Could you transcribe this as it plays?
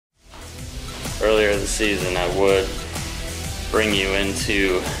earlier this season, I would bring you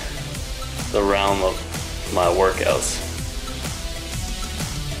into the realm of my workouts.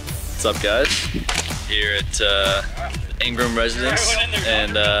 What's up, guys? Here at Ingram residence,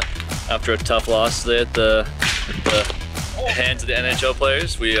 and after a tough loss today at the hands of the NHL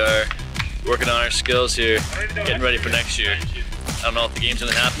players, we are working on our skills here, getting ready for next year. I don't know if the game's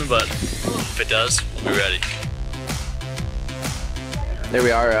gonna happen, but if it does, we'll be ready. There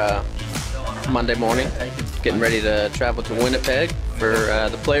we are, Monday morning, getting ready to travel to Winnipeg for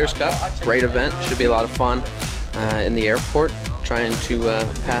the Players' Cup. Great event, should be a lot of fun in the airport, trying to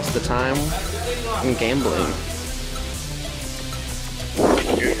pass the time in gambling.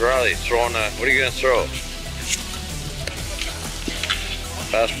 Here's Riley throwing what are you gonna throw?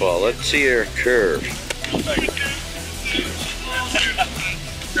 Fastball, let's see your curve.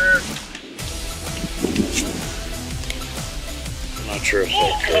 I'm not sure if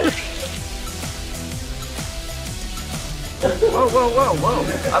that curved. Whoa, whoa, whoa,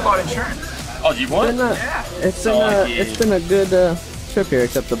 whoa. I bought insurance. Oh, you won? Yeah. It's been a good trip here,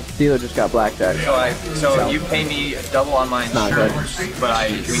 except the dealer just got blackjack. So you pay me double on my insurance, but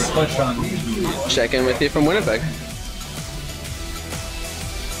we split on. Check in with you from Winnipeg.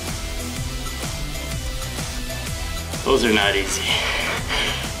 Those are not easy.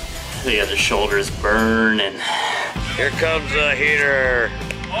 They got their shoulders burn and... Here comes the heater.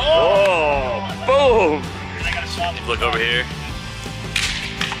 Oh, boom! Look over here.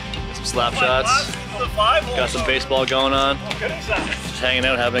 Got some slap shots. Got some baseball going on. Just hanging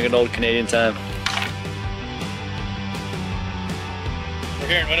out, having an old Canadian time. We're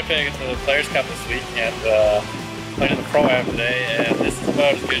here in Winnipeg at the Players' Cup this week, and playing in the Pro-Am today, and this is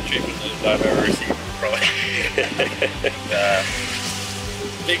about as good treatment as I've ever received from Pro-Am.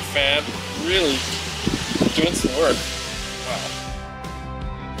 Big fan, really doing some work. Wow.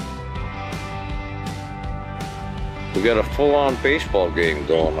 We got a full-on baseball game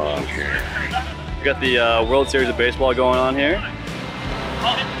going on here. We got the World Series of Baseball going on here.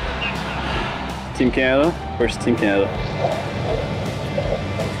 Team Canada versus Team Canada.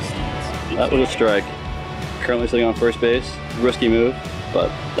 That was a strike. Currently sitting on first base. Risky move,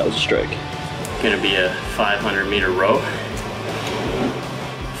 but that was a strike. Gonna be a 500-meter row.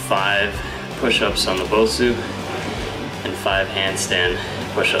 5 push-ups on the Bosu, and 5 handstand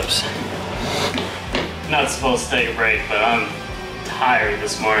push-ups. Not supposed to take a break, but I'm tired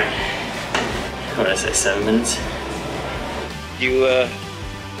this morning. What did I say, 7 minutes? You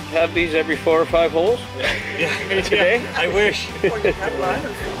have these every 4 or 5 holes? Yeah. Today? I wish.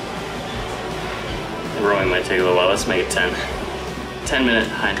 Rowing might take a little while. Let's make it 10. 10-minute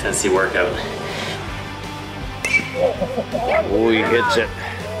high-intensity workout. Oh, he hits it.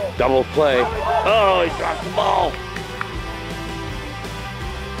 Double play. Oh, he dropped the ball.